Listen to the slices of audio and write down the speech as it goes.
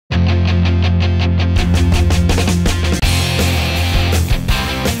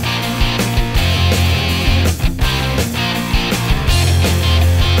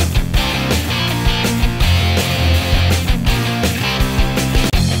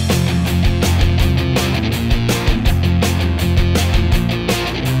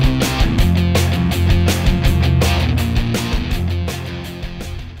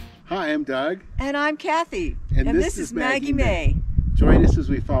Doug. And I'm Cathy. And this is Maggie Mae. Join us as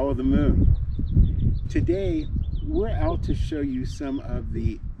we follow the moon. Today, we're out to show you some of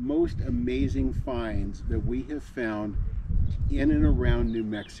the most amazing finds that we have found in and around New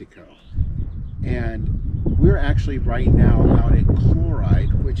Mexico. And we're actually right now out at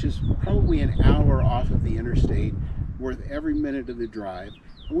Chloride, which is probably an hour off of the interstate, worth every minute of the drive.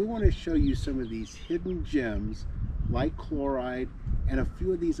 And we want to show you some of these hidden gems like Chloride and a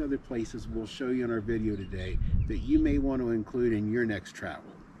few of these other places we'll show you in our video today that you may want to include in your next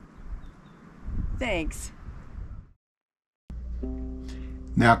travel. Thanks.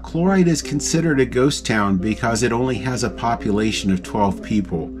 Now, Chloride is considered a ghost town because it only has a population of 12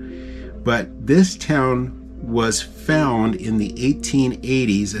 people. But this town was found in the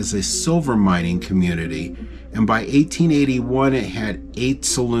 1880s as a silver mining community. And by 1881, it had 8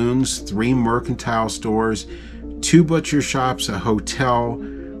 saloons, 3 mercantile stores, 2 butcher shops, a hotel,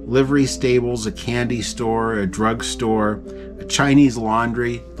 livery stables, a candy store, a drug store, a Chinese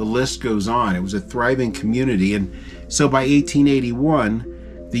laundry. The list goes on. It was a thriving community. And so by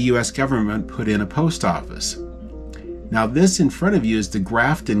 1881, the U.S. government put in a post office. Now this in front of you is the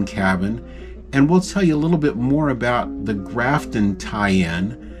Grafton cabin, and we'll tell you a little bit more about the Grafton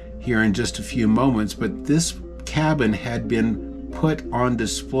tie-in here in just a few moments, but this cabin had been put on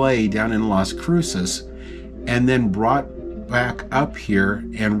display down in Las Cruces and then brought back up here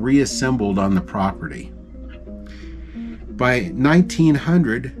and reassembled on the property. By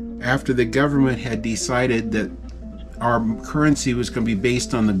 1900, after the government had decided that our currency was going to be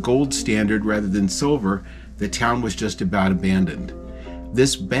based on the gold standard rather than silver, the town was just about abandoned.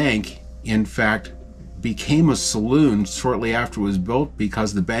 This bank, in fact, became a saloon shortly after it was built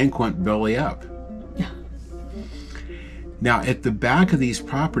because the bank went belly up. Now, at the back of these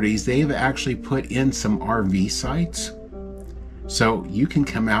properties, they have actually put in some RV sites. So you can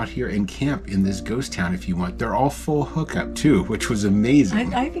come out here and camp in this ghost town if you want. They're all full hookup too, which was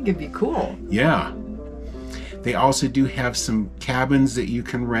amazing. I think it'd be cool. Yeah. They also do have some cabins that you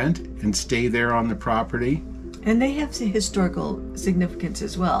can rent and stay there on the property. And they have some historical significance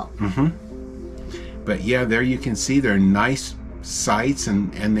as well. But yeah, there you can see they're nice sites,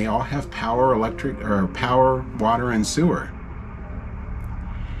 and they all have power, power, water, and sewer.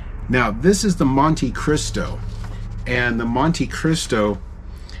 Now, this is the Monte Cristo. And the Monte Cristo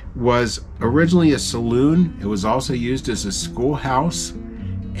was originally a saloon. It was also used as a schoolhouse.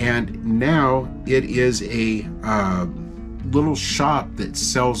 And now it is a little shop that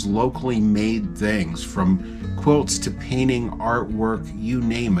sells locally made things, from quilts to painting, artwork, you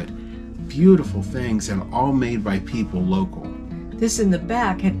name it. Beautiful things, and all made by people local. This in the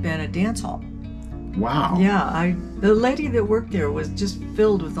back had been a dance hall. Wow. Yeah, the lady that worked there was just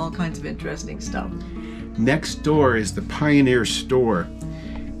filled with all kinds of interesting stuff. Next door is the Pioneer Store.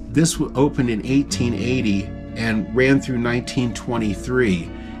 This opened in 1880 and ran through 1923.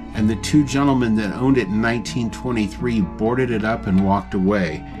 And the 2 gentlemen that owned it in 1923 boarded it up and walked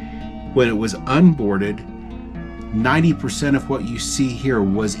away. When it was unboarded, 90% of what you see here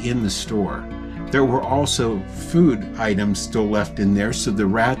was in the store. There were also food items still left in there, so the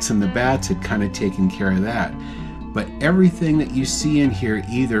rats and the bats had kind of taken care of that. But everything that you see in here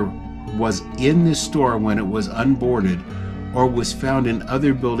either was in this store when it was unboarded or was found in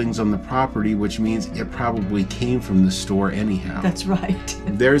other buildings on the property, which means it probably came from the store anyhow. That's right.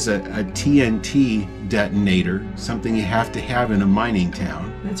 There's a TNT detonator, something you have to have in a mining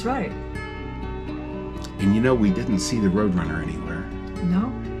town. That's right. And you know, we didn't see the Roadrunner anywhere.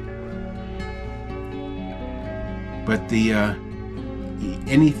 No. But the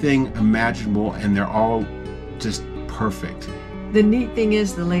anything imaginable, and they're all just perfect. The neat thing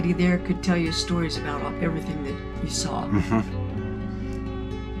is the lady there could tell you stories about everything that you saw.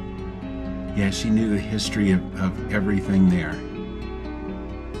 Yeah, she knew the history of everything there.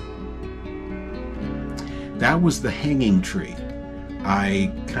 That was the hanging tree.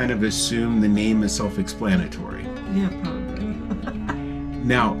 I kind of assume the name is self-explanatory. Yeah, probably.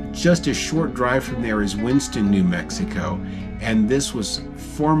 Now, just a short drive from there is Winston, New Mexico, and this was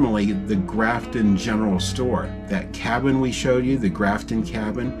formerly the Grafton General Store. That cabin we showed you, the Grafton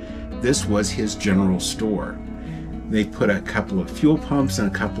cabin, this was his general store. They put a couple of fuel pumps and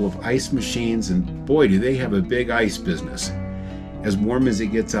a couple of ice machines, and boy, do they have a big ice business. As warm as it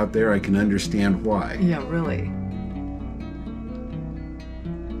gets out there, I can understand why. Yeah, really.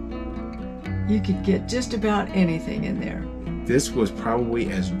 You could get just about anything in there. This was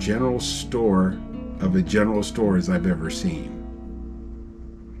probably as general store of a general store as I've ever seen.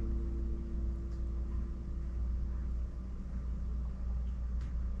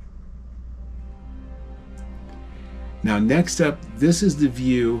 Now next up, this is the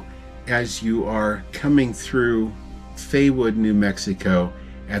view as you are coming through Faywood, New Mexico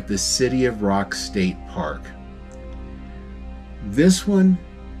at the City of Rock State Park. This one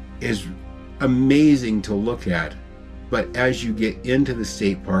is amazing to look at, but as you get into the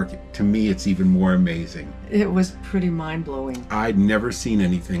state park, to me it's even more amazing. It was pretty mind-blowing. I'd never seen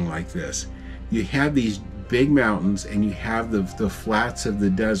anything like this. You have these big mountains and you have the flats of the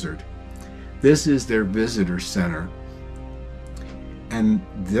desert. This is their visitor center, and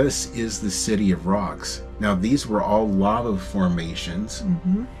this is the City of Rocks. Now these were all lava formations,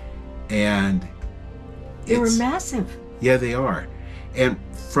 and they were massive. Yeah, they are. And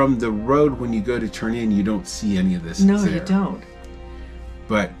from the road, when you go to turn in, you don't see any of this. No, you don't.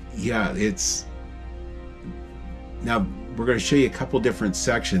 But yeah, now we're going to show you a couple different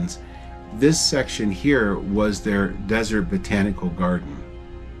sections. This section here was their desert botanical garden.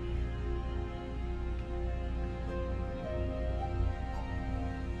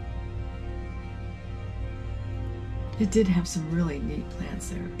 It did have some really neat plants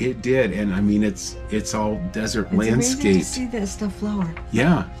there. It did, and I mean it's all desert landscape. It's amazing to see that stuff flower.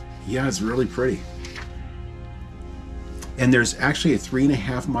 Yeah, it's really pretty. And there's actually a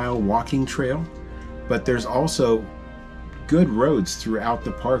 3.5 mile walking trail, but there's also good roads throughout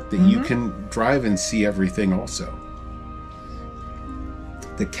the park that you can drive and see everything also.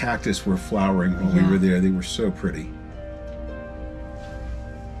 The cactus were flowering while we were there. They were so pretty.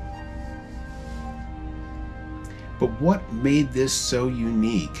 But what made this so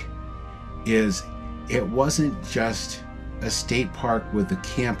unique is it wasn't just a state park with a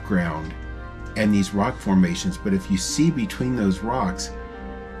campground and these rock formations, but if you see between those rocks,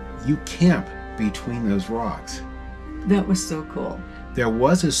 you camp between those rocks. That was so cool. There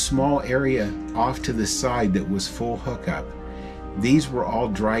was a small area off to the side that was full hookup. These were all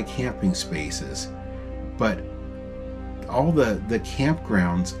dry camping spaces, but all the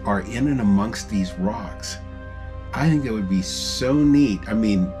campgrounds are in and amongst these rocks. I think it would be so neat. I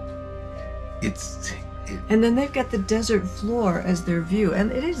mean, and then they've got the desert floor as their view,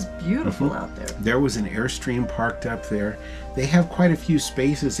 and it is beautiful out there. There was an Airstream parked up there. They have quite a few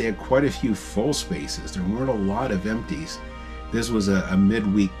spaces. They had quite a few full spaces. There weren't a lot of empties. This was a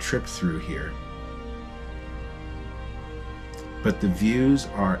midweek trip through here. But the views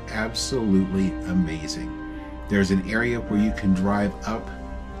are absolutely amazing. There's an area where you can drive up,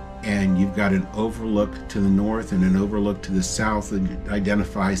 and you've got an overlook to the north and an overlook to the south that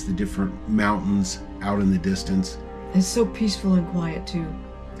identifies the different mountains out in the distance. It's so peaceful and quiet too.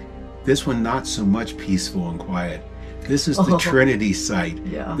 This one not so much peaceful and quiet. This is the Trinity Site.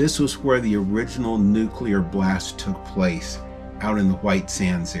 Yeah. This was where the original nuclear blast took place, out in the White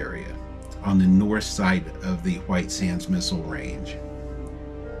Sands area, on the north side of the White Sands Missile Range.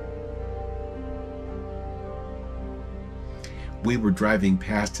 We were driving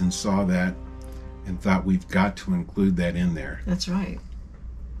past and saw that and thought we've got to include that in there. That's right.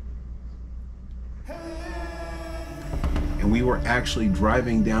 And we were actually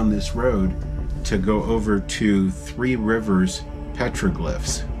driving down this road to go over to Three Rivers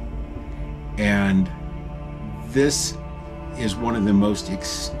Petroglyphs. And this is one of the most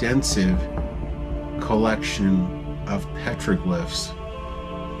extensive collection of petroglyphs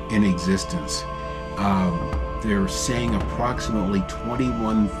in existence. They're saying approximately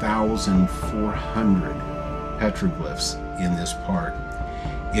 21,400 petroglyphs in this park.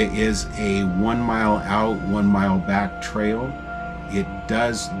 It is a 1 mile out, 1 mile back trail. It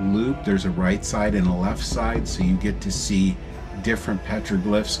does loop. There's a right side and a left side, so you get to see different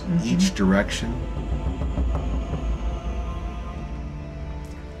petroglyphs each direction.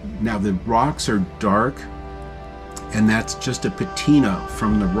 Now the rocks are dark, and that's just a patina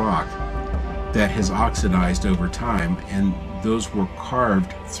from the rock that has oxidized over time, and those were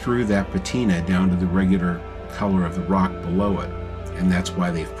carved through that patina down to the regular color of the rock below it, and that's why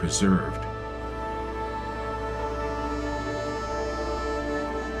they've preserved.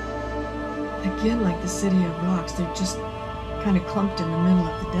 Again, like the City of Rocks, they're just kind of clumped in the middle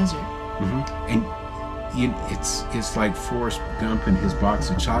of the desert. And it's like Forrest Gump and his box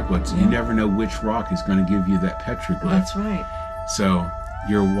of chocolates. You never know which rock is going to give you that petroglyph. That's right. So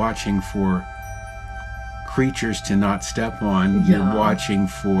you're watching for creatures to not step on. You're watching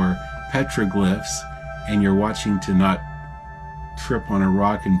for petroglyphs, and you're watching to not trip on a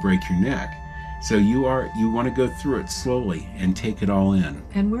rock and break your neck. So you want to go through it slowly and take it all in.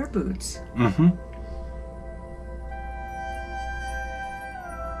 And wear boots.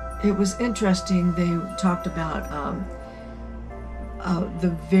 It was interesting. They talked about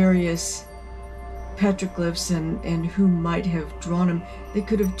the various petroglyphs and who might have drawn them. They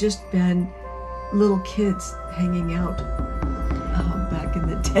could have just been little kids hanging out back back in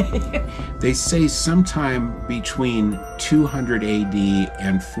the day. They say sometime between 200 AD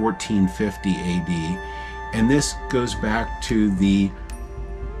and 1450 AD, and this goes back to the,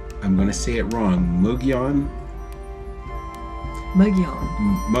 I'm going to say it wrong, Mugyan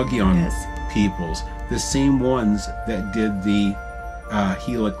Yes. peoples, the same ones that did the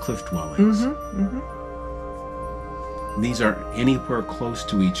Gila cliff dwellings. These aren't anywhere close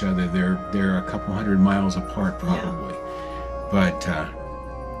to each other. They're a couple hundred miles apart probably. Yeah. But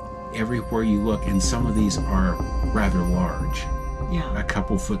everywhere you look, and some of these are rather large. Yeah. A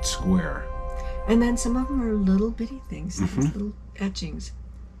couple foot square. And then some of them are little bitty things, these little etchings.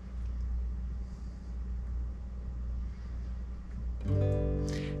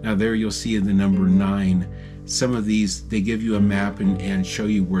 Now there you'll see in the number 9, some of these, they give you a map and show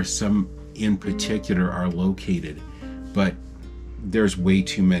you where some in particular are located. But there's way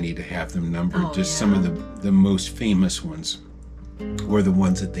too many to have them numbered. Oh, just yeah. some of the most famous ones were the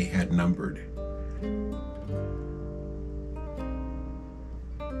ones that they had numbered.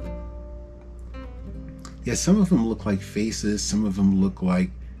 Yeah, some of them look like faces, some of them look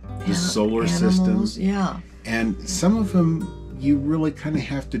like the solar system. Yeah. And some of them you really kind of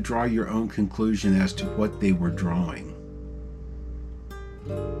have to draw your own conclusion as to what they were drawing.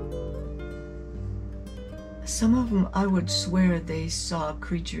 Some of them, I would swear they saw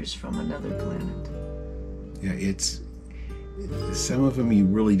creatures from another planet. Yeah, it's some of them you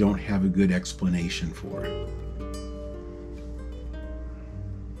really don't have a good explanation for. It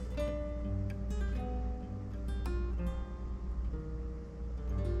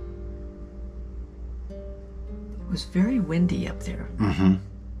was very windy up there.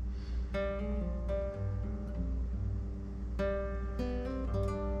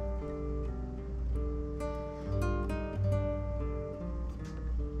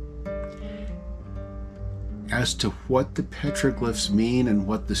 As to what the petroglyphs mean and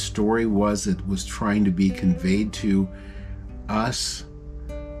what the story was that was trying to be conveyed to us,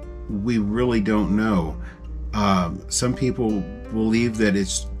 we really don't know. Some people believe that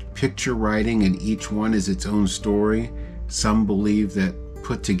it's picture writing and each one is its own story. Some believe that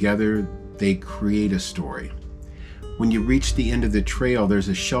put together they create a story. When you reach the end of the trail, there's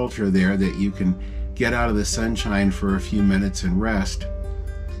a shelter there that you can get out of the sunshine for a few minutes and rest.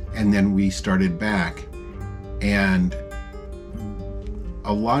 And then we started back. And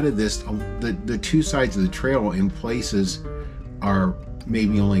a lot of this, the two sides of the trail in places are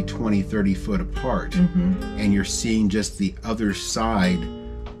maybe only 20, 30 foot apart. And you're seeing just the other side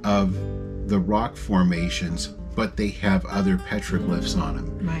of the rock formations, but they have other petroglyphs on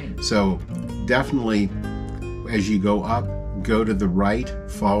them. Right. So definitely, as you go up, go to the right,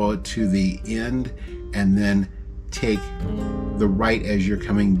 follow it to the end, and then take the right as you're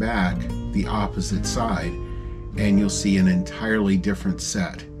coming back, the opposite side, and you'll see an entirely different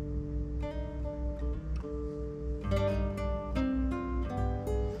set.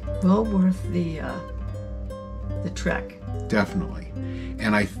 Well worth the trek. Definitely.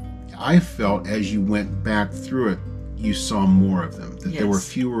 And I felt as you went back through it, you saw more of them. That there were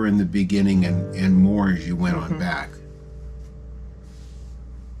fewer in the beginning and more as you went on back.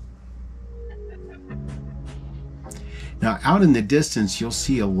 Now out in the distance, you'll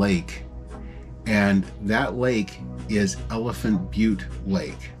see a lake. And that lake is Elephant Butte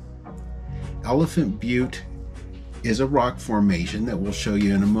Lake. Elephant Butte is a rock formation that we'll show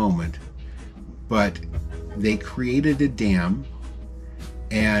you in a moment. But they created a dam,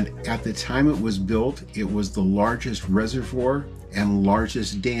 and at the time it was built, it was the largest reservoir and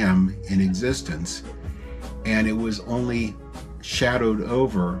largest dam in existence, and it was only shadowed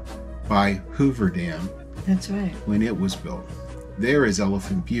over by Hoover Dam. That's right. When it was built. There is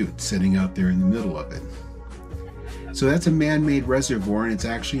Elephant Butte sitting out there in the middle of it. So that's a man-made reservoir, and it's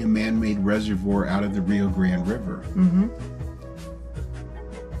actually a man-made reservoir out of the Rio Grande River.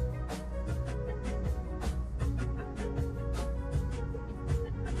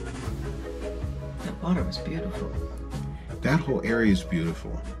 Water was beautiful. That whole area is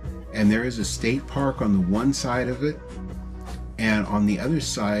beautiful. And there is a state park on the one side of it, and on the other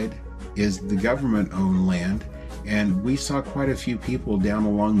side is the government-owned land. And we saw quite a few people down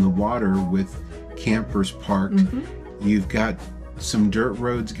along the water with campers parked. You've got some dirt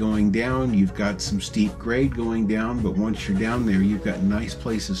roads going down, you've got some steep grade going down, but once you're down there, you've got nice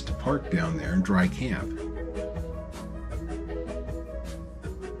places to park down there and dry camp.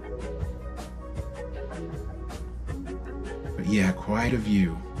 But yeah, quite a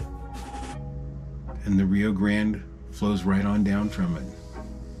view. And the Rio Grande flows right on down from it.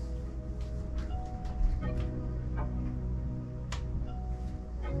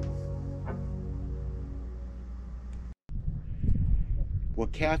 Well,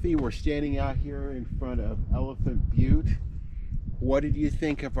 Cathy, we're standing out here in front of Elephant Butte. What did you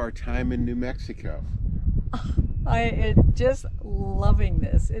think of our time in New Mexico? I just loving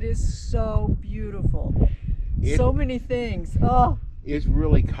this. It is so beautiful. So many things. Oh, it's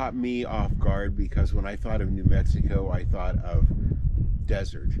really caught me off guard because when I thought of New Mexico, I thought of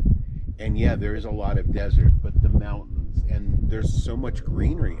desert. And yeah, there is a lot of desert, but the mountains, and there's so much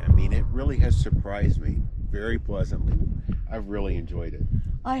greenery. I mean, it really has surprised me very pleasantly. I've really enjoyed it.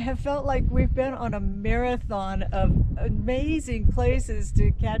 I have felt like we've been on a marathon of amazing places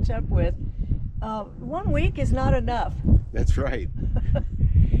to catch up with. 1 week is not enough. That's right.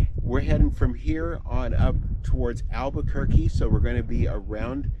 We're heading from here on up towards Albuquerque, so we're going to be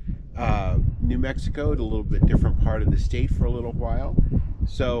around New Mexico, at a little bit different part of the state for a little while.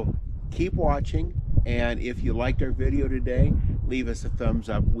 So keep watching, and if you liked our video today, leave us a thumbs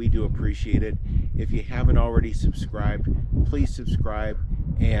up. We do appreciate it. If you haven't already subscribed, please subscribe,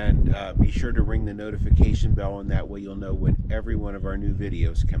 and be sure to ring the notification bell, and that way you'll know when every one of our new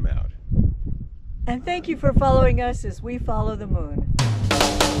videos come out. And thank you for following us as we follow the moon.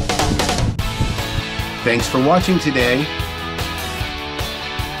 Thanks for watching today.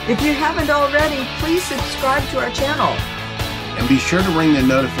 If you haven't already, please subscribe to our channel. And be sure to ring the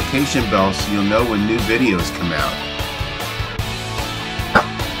notification bell so you'll know when new videos come out.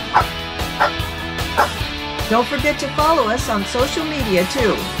 Don't forget to follow us on social media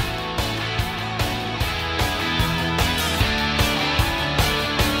too.